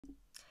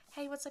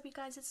Hey, what's up you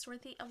guys, it's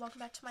Dorothy and welcome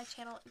back to my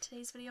channel. In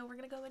today's video we're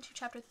going to go into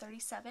chapter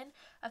 37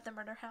 of The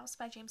Murder House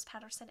by James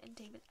Patterson and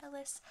David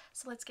Ellis.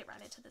 So let's get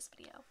right into this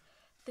video.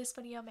 This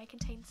video may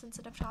contain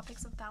sensitive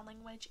topics and foul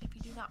language. If you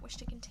do not wish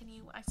to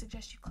continue, I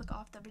suggest you click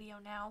off the video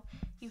now.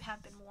 You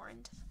have been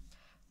warned.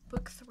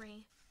 Book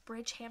 3,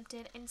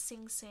 Bridgehampton and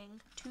Sing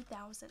Sing,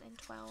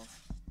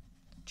 2012.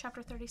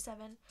 Chapter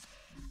 37.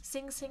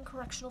 Sing Sing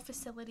Correctional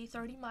Facility,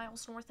 30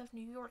 miles north of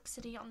New York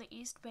City on the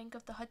east bank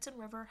of the Hudson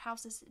River,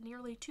 houses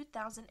nearly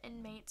 2,000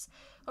 inmates.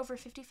 Over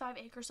 55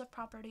 acres of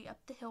property up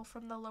the hill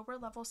from the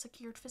lower-level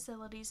secured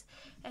facilities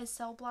is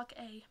Cell Block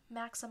A,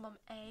 Maximum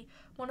A,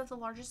 one of the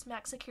largest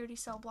max security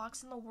cell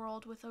blocks in the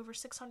world, with over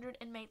 600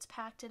 inmates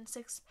packed in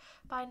 6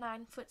 by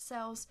 9 foot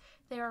cells.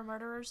 There are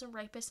murderers and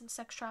rapists and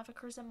sex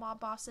traffickers and mob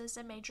bosses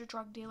and major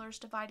drug dealers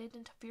divided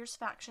into fierce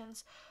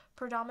factions,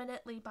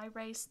 predominantly by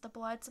race: the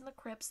Bloods and the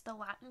Crips, the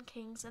Latin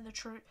Kings and the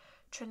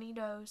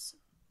Trinidos,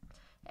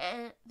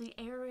 and the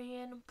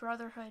Aryan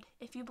Brotherhood.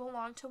 If you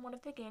belong to one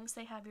of the gangs,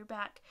 they have your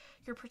back.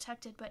 You're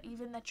protected, but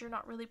even that, you're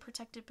not really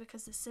protected,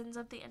 because the sins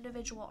of the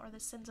individual are the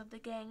sins of the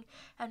gang,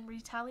 and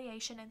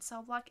retaliation in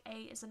Cell Block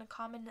A is in a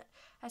common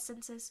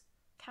essence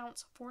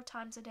counts 4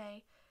 times a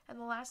day. In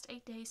the last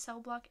 8 days, Cell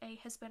Block A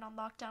has been on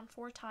lockdown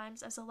 4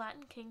 times, as the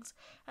Latin Kings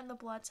and the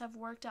Bloods have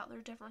worked out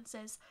their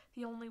differences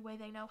the only way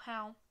they know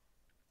how.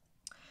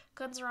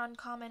 Guns are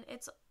uncommon.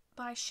 It's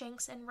by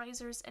shanks and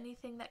razors,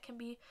 anything that can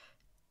be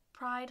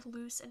pried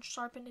loose and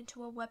sharpened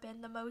into a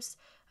weapon. The most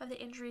of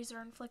the injuries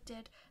are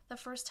inflicted. The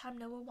first time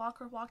Noah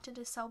Walker walked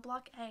into Cell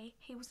Block A,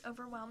 he was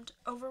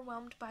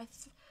overwhelmed by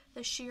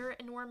the sheer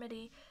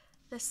enormity.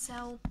 The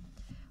cell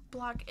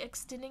block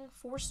extending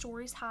 4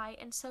 stories high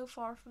and so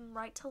far from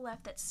right to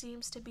left that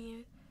seems to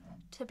be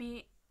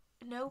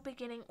no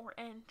beginning or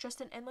end,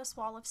 just an endless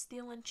wall of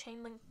steel and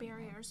chain link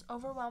barriers.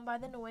 Overwhelmed by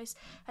the noise,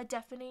 a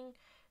deafening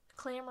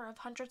clamor of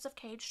hundreds of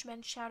caged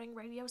men shouting,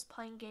 radios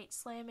playing, gates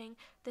slamming.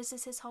 This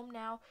is his home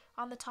now.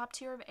 On the top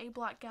tier of A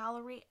block,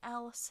 gallery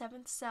L,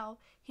 7th cell.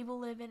 He will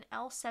live in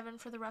L7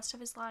 for the rest of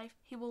his life.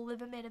 He will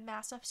live amid a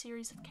massive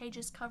series of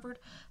cages covered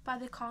by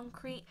the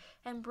concrete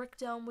and brick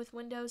dome, with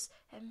windows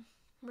and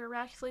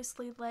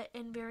miraculously lit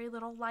in very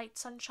little light,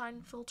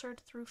 sunshine filtered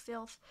through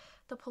filth,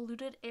 the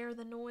polluted air,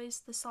 the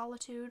noise, the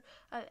solitude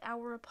of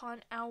hour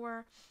upon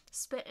hour,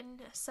 spent in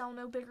a cell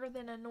no bigger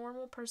than a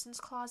normal person's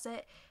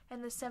closet.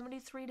 And the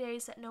 73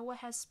 days that Noah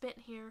has spent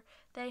here,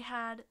 they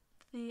had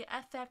the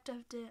effect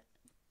of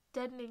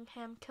deadening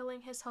him,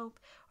 killing his hope,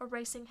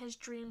 erasing his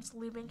dreams,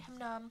 leaving him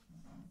numb.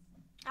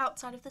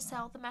 Outside of the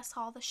cell, the mess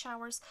hall, the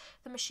showers,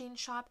 the machine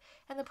shop,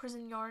 and the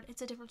prison yard,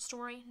 it's a different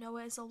story.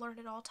 Noah is alert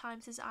at all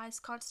times, his eyes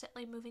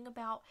constantly moving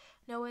about.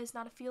 Noah is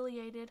not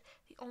affiliated.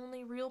 The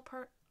only real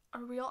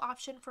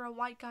option for a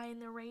white guy in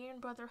the Aryan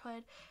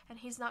Brotherhood, and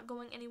he's not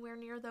going anywhere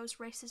near those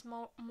racist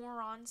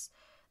morons.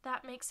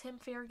 That makes him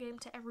fair game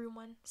to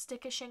everyone.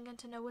 Stick a shin gun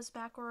to Noah's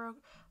back, or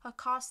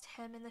accost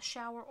him in the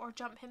shower, or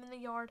jump him in the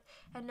yard,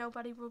 and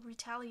nobody will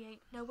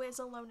retaliate. Noah is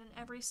alone in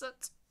every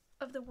sense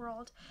of the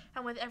world,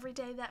 and with every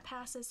day that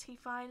passes, he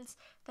finds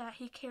that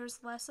he cares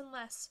less and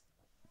less.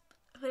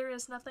 There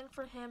is nothing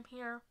for him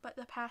here but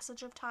the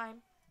passage of time.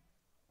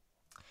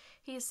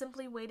 He is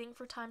simply waiting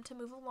for time to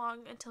move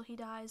along until he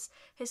dies.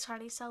 His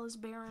tiny cell is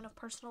barren of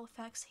personal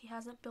effects. He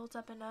hasn't built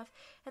up enough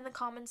in the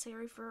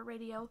commissary for a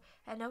radio,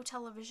 and no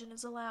television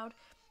is allowed.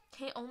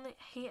 He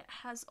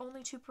has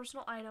only 2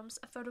 personal items: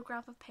 a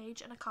photograph of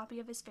Paige and a copy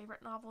of his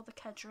favorite novel, The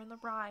Catcher in the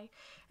Rye.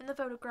 In the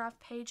photograph,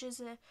 Paige is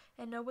in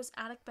Noah's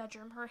attic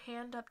bedroom, her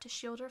hand up to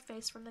shield her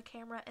face from the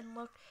camera, and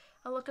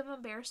a look of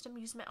embarrassed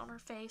amusement on her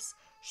face.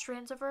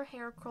 Strands of her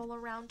hair curl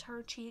around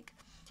her cheek.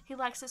 He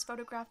likes this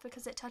photograph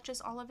because it touches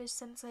all of his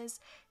senses.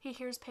 He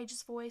hears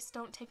Paige's voice,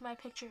 "Don't take my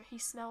picture." He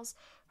smells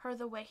her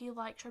the way he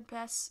liked her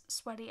best,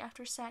 sweaty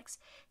after sex.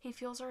 He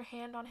feels her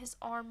hand on his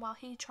arm while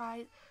she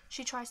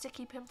tries to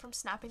keep him from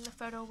snapping the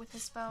photo with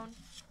his phone.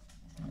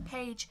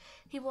 Paige,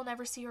 he will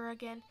never see her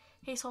again.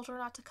 He told her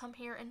not to come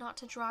here and not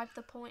to drive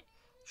the point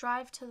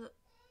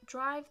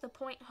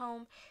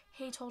home.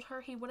 He told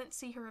her he wouldn't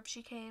see her if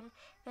she came.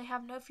 They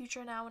have no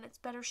future now, and it's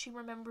better she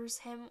remembers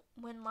him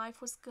when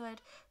life was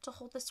good, to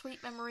hold the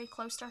sweet memory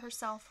close to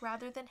herself,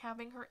 rather than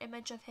having her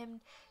image of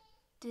him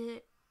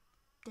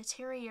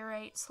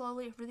deteriorate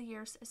slowly over the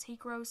years as he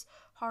grows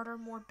harder,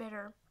 more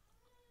bitter.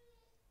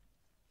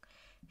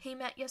 He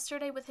met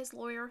yesterday with his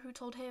lawyer, who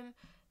told him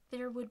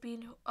there would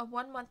be a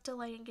 1-month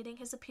delay in getting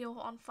his appeal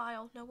on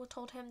file. Noah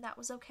told him that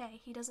was okay.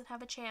 He doesn't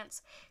have a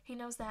chance. He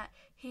knows that.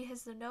 He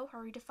is in no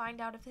hurry to find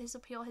out if his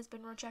appeal has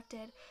been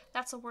rejected.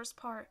 That's the worst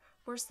part.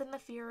 Worse than the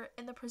fear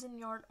in the prison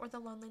yard, or the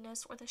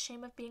loneliness, or the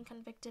shame of being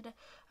convicted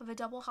of a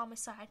double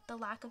homicide. The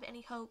lack of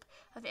any hope,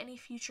 of any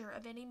future,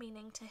 of any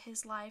meaning to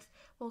his life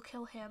will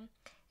kill him.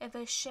 If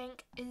a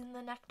shank in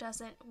the neck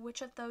doesn't,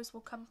 which of those will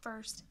come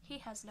first? He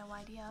has no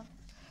idea.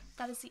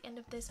 That is the end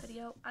of this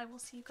video. I will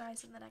see you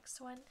guys in the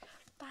next one.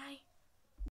 Bye.